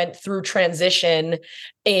went through transition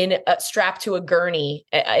strapped to a gurney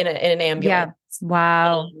in an ambulance. Yeah.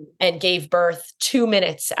 Wow. And gave birth 2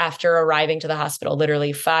 minutes after arriving to the hospital,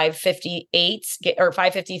 literally 5:58 or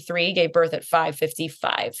 5:53, gave birth at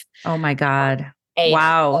 5:55. Oh my God.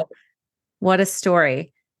 Wow. What a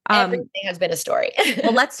story. Everything has been a story.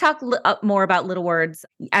 Well, let's talk more about Little Words.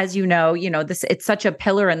 As you know, it's such a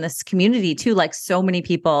pillar in this community too. Like, so many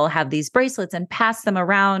people have these bracelets and pass them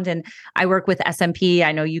around. And I work with SMP.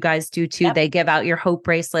 I know you guys do too. Yep. They give out your hope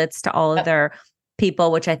bracelets to all of their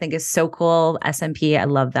people, which I think is so cool. SMP, I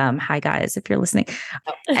love them. Hi guys, if you're listening.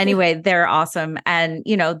 Anyway, they're awesome. And,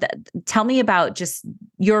 tell me about just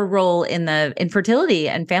your role in the infertility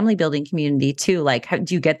and family building community too. Like, how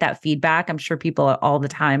do you get that feedback? I'm sure people all the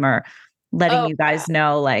time are letting you guys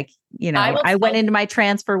know, like, I went into my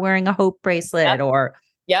transfer wearing a hope bracelet or.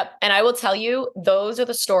 Yep. And I will tell you, those are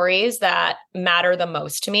the stories that matter the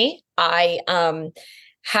most to me. The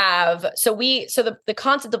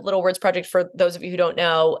concept of Little Words Project, for those of you who don't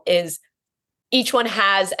know, is each one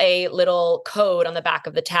has a little code on the back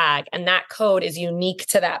of the tag, and that code is unique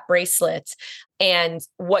to that bracelet. And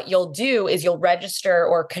what you'll do is you'll register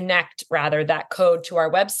or connect rather that code to our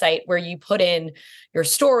website, where you put in your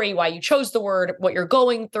story, why you chose the word, what you're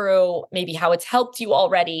going through, maybe how it's helped you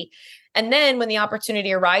already. And then when the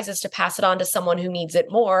opportunity arises to pass it on to someone who needs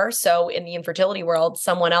it more, so in the infertility world,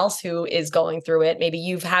 someone else who is going through it, maybe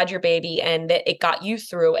you've had your baby and it got you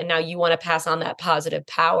through, and now you want to pass on that positive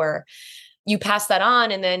power, you pass that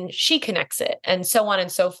on, and then she connects it, and so on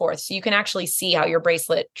and so forth. So you can actually see how your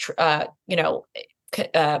bracelet,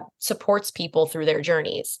 supports people through their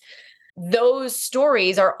journeys. Those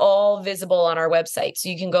stories are all visible on our website. So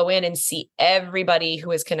you can go in and see everybody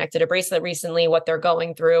who has connected a bracelet recently, what they're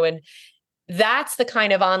going through. And that's the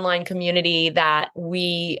kind of online community that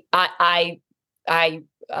I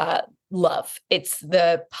love. It's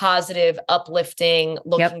the positive, uplifting,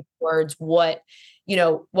 looking towards what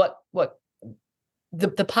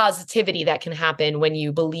the positivity that can happen when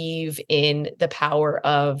you believe in the power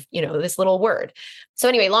of, this little word. So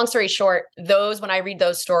anyway, long story short, when I read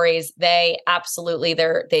those stories, they absolutely,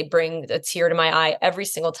 they bring a tear to my eye every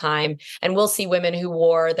single time. And we'll see women who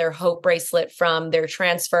wore their hope bracelet from their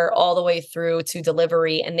transfer all the way through to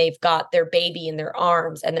delivery, and they've got their baby in their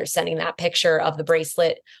arms, and they're sending that picture of the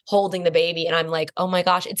bracelet holding the baby. And I'm like, oh my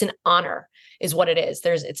gosh, it's an honor is what it is.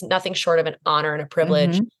 It's nothing short of an honor and a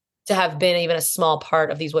privilege to have been even a small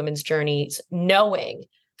part of these women's journeys, knowing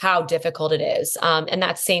how difficult it is. And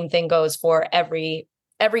that same thing goes for every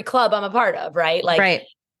club I'm a part of, right? Like right.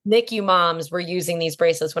 NICU moms were using these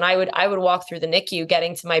bracelets. When I would walk through the NICU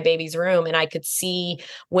getting to my baby's room, and I could see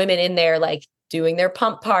women in there like doing their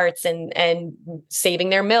pump parts and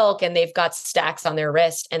saving their milk, and they've got stacks on their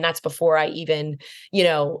wrist. And that's before I even,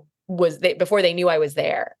 before they knew I was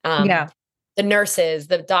there. The nurses,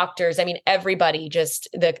 the doctors, everybody, just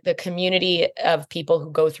the community of people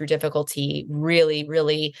who go through difficulty really,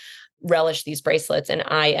 really relish these bracelets. And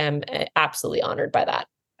I am absolutely honored by that.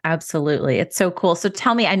 Absolutely. It's so cool. So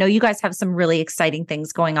tell me, I know you guys have some really exciting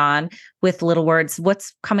things going on with Little Words.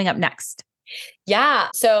 What's coming up next? Yeah.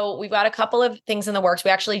 So we've got a couple of things in the works.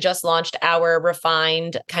 We actually just launched our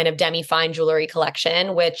refined kind of demi-fine jewelry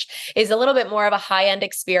collection, which is a little bit more of a high-end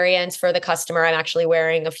experience for the customer. I'm actually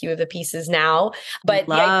wearing a few of the pieces now, but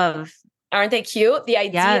aren't they cute? The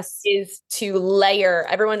idea is to layer.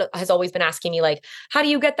 Everyone has always been asking me, like, how do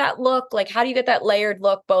you get that look? Like, how do you get that layered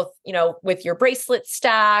look, both, with your bracelet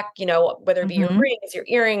stack, whether it be your rings, your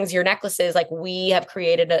earrings, your necklaces. Like, we have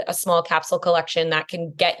created a small capsule collection that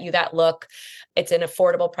can get you that look. It's an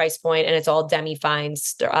affordable price point, and it's all demi-fine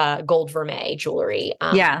gold vermeil jewelry.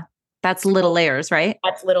 That's Little Layers, right?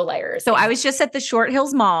 That's Little Layers. So I was just at the Short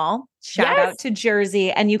Hills Mall. Shout out to Jersey.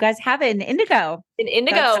 And you guys have it in indigo. In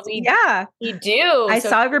indigo. We do. I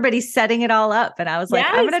saw everybody setting it all up, and I was like,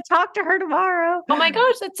 I'm going to talk to her tomorrow. Oh my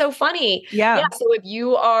gosh, that's so funny. Yeah. So if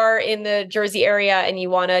you are in the Jersey area and you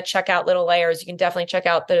want to check out Little Layers, you can definitely check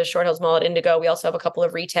out the Short Hills Mall at Indigo. We also have a couple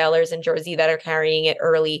of retailers in Jersey that are carrying it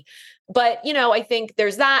early. But, I think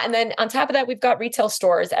there's that. And then on top of that, we've got retail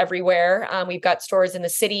stores everywhere. We've got stores in the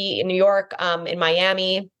city, in New York, in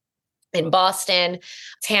Miami, in Boston,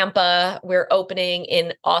 Tampa. We're opening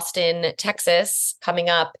in Austin, Texas, coming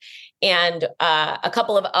up, and a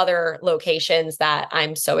couple of other locations that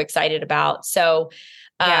I'm so excited about. So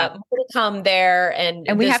more to come there.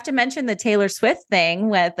 And we have to mention the Taylor Swift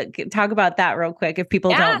thing. Talk about that real quick if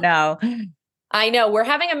people don't know. I know we're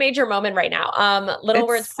having a major moment right now. Little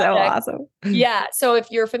Words Project. So awesome. Yeah. So if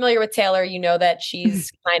you're familiar with Taylor, you know that she's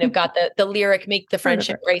kind of got the lyric, "Make the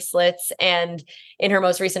friendship bracelets," and in her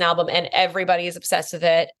most recent album, and everybody is obsessed with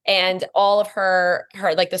it. And all of her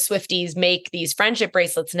like the Swifties make these friendship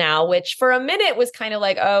bracelets now, which for a minute was kind of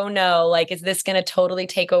like, oh no, like, is this going to totally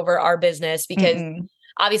take over our business? Because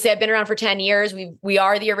obviously I've been around for 10 years. We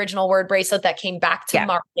are the original word bracelet that came back to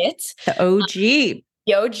market. The OG.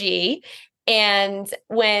 The OG. And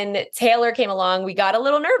when Taylor came along, we got a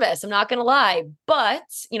little nervous. I'm not going to lie. But,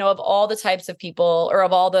 of all the types of people or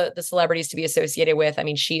of all the celebrities to be associated with, I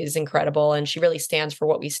mean, she is incredible. And she really stands for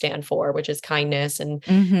what we stand for, which is kindness and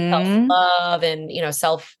self-love and,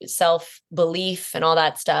 self-belief and all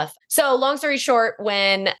that stuff. So long story short,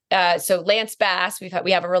 when Lance Bass, we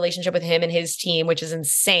have a relationship with him and his team, which is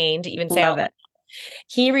insane to even say. Love it.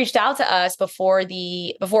 He reached out to us before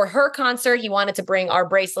her concert. He wanted to bring our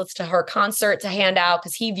bracelets to her concert to hand out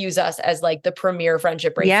because he views us as like the premier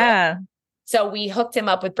friendship bracelet. Yeah. So we hooked him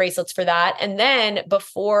up with bracelets for that. And then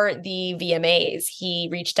before the VMAs, he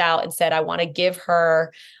reached out and said, I want to give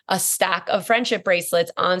her a stack of friendship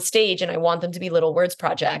bracelets on stage and I want them to be little words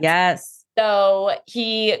projects. Yes. So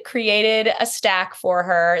he created a stack for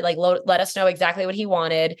her, like let us know exactly what he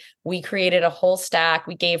wanted. We created a whole stack.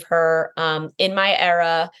 We gave her In My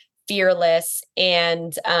Era, Fearless,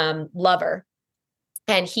 and Lover.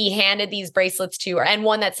 And he handed these bracelets to her, and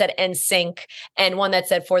one that said NSYNC and one that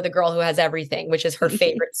said For the Girl Who Has Everything, which is her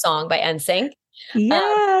favorite song by NSYNC.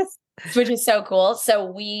 Yes. Which is so cool.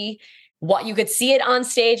 So you could see it on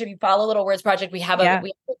stage. If you follow Little Words Project, we have a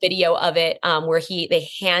video of it where they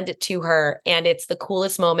hand it to her and it's the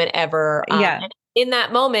coolest moment ever. And in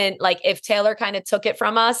that moment, like if Taylor kind of took it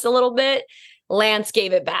from us a little bit, Lance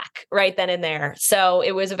gave it back right then and there. So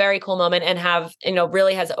it was a very cool moment and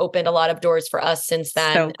really has opened a lot of doors for us since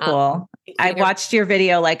then. So cool. I watched your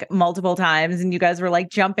video like multiple times and you guys were like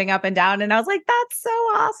jumping up and down and I was like, that's so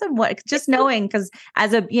awesome. Just knowing, because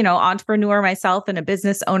as a, entrepreneur myself and a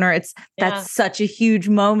business owner, that's such a huge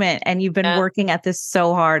moment and you've been working at this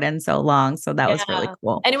so hard and so long. So that was really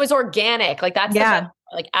cool. And it was organic. Like that's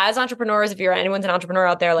like as entrepreneurs, if anyone's an entrepreneur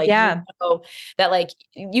out there, like you know that like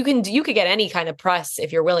you could get any kind of press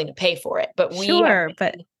if you're willing to pay for it. But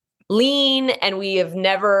but lean and we have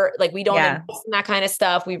never we don't invest in that kind of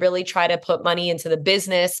stuff. We really try to put money into the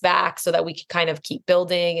business back so that we can kind of keep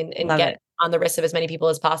building and get on the wrists of as many people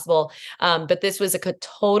as possible. But this was a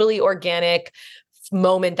totally organic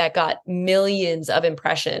moment that got millions of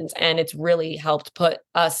impressions and it's really helped put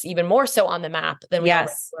us even more so on the map than we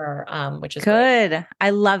were, which is good. Great.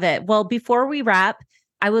 I love it. Well, before we wrap,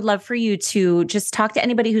 I would love for you to just talk to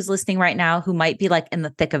anybody who's listening right now who might be like in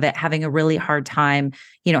the thick of it, having a really hard time,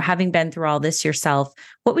 having been through all this yourself.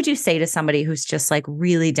 What would you say to somebody who's just like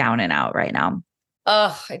really down and out right now?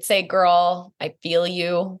 I'd say, girl, I feel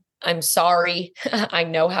you. I'm sorry. I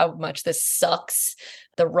know how much this sucks.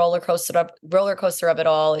 The roller coaster of it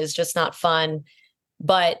all is just not fun.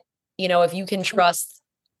 But, if you can trust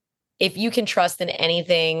in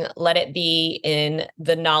anything, let it be in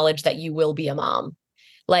the knowledge that you will be a mom.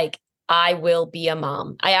 Like, I will be a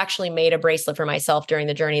mom. I actually made a bracelet for myself during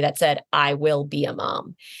the journey that said, I will be a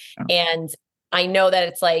mom. Oh. And I know that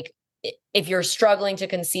it's like, if you're struggling to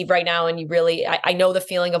conceive right now and you really, I know the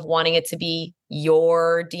feeling of wanting it to be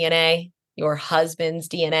your DNA, your husband's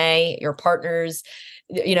DNA, your partner's,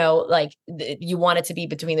 you want it to be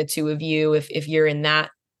between the two of you if you're in that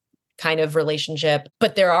kind of relationship,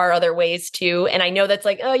 but there are other ways too. And I know that's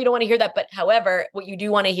like, oh, you don't want to hear that. But however, what you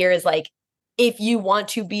do want to hear is like, if you want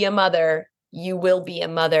to be a mother, you will be a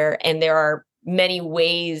mother. And there are many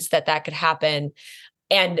ways that could happen.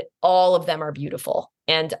 And all of them are beautiful.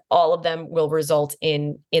 And all of them will result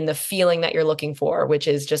in the feeling that you're looking for, which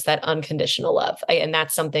is just that unconditional love. And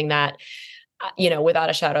that's something that, without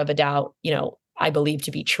a shadow of a doubt, I believe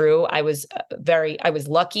to be true. I was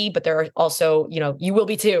lucky, but there are also, you will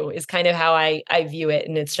be too, is kind of how I view it.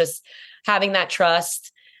 And it's just having that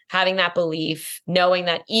trust, having that belief, knowing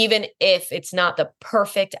that even if it's not the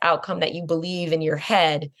perfect outcome that you believe in your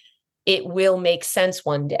head, it will make sense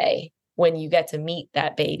one day when you get to meet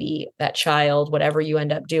that baby, that child, whatever you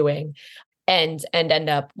end up doing, and end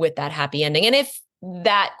up with that happy ending. And if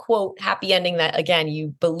that quote happy ending that again you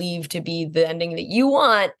believe to be the ending that you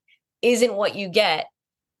want isn't what you get,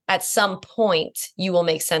 at some point you will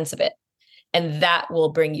make sense of it. And that will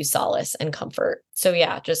bring you solace and comfort. So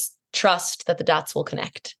yeah, just trust that the dots will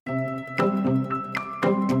connect.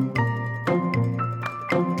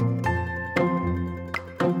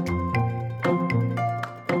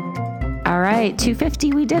 All right,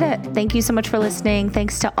 250, we did it. Thank you so much for listening.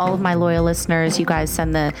 Thanks to all of my loyal listeners. You guys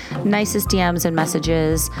send the nicest DMs and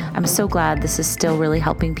messages. I'm so glad this is still really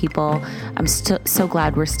helping people. I'm so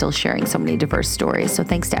glad we're still sharing so many diverse stories. So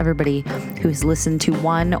thanks to everybody who's listened to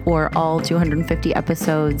one or all 250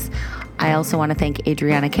 episodes. I also want to thank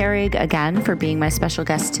Adriana Carrig again for being my special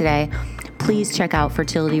guest today. Please check out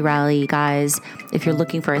Fertility Rally, guys. If you're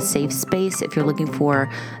looking for a safe space, if you're looking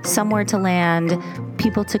for somewhere to land,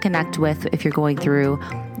 people to connect with, if you're going through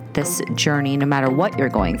this journey, no matter what you're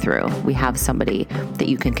going through, we have somebody that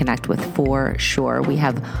you can connect with for sure. We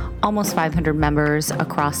have almost 500 members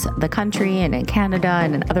across the country and in Canada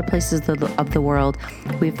and in other places of the world.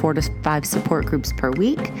 We have 4 to 5 support groups per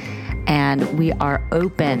week, and we are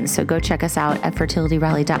open. So go check us out at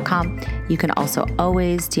fertilityrally.com. You can also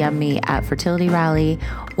always DM me at Fertility Rally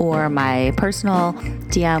or my personal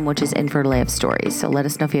DM, which is Infertile AF Stories. So let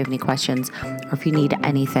us know if you have any questions or if you need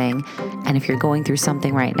anything. And if you're going through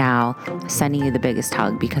something right now, sending you the biggest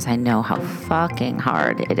hug because I know how fucking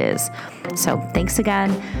hard it is. So thanks again.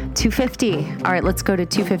 250. All right, let's go to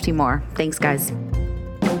 250 more. Thanks, guys.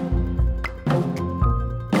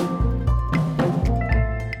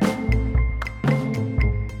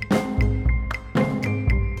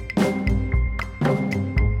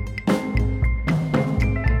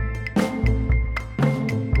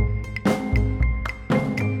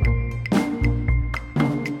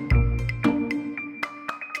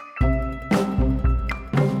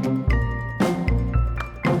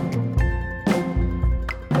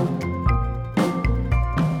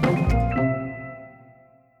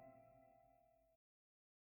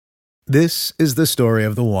 This is the story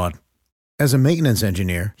of the one. As a maintenance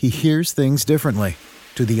engineer, he hears things differently.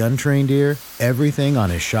 To the untrained ear, everything on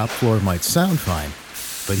his shop floor might sound fine,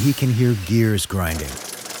 but he can hear gears grinding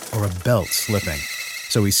or a belt slipping.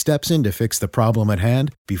 So he steps in to fix the problem at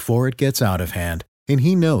hand before it gets out of hand. And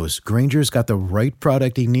he knows Grainger's got the right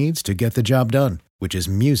product he needs to get the job done, which is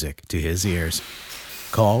music to his ears.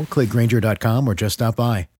 Call, click Grainger.com, or just stop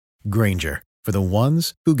by. Grainger, for the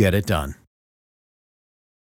ones who get it done.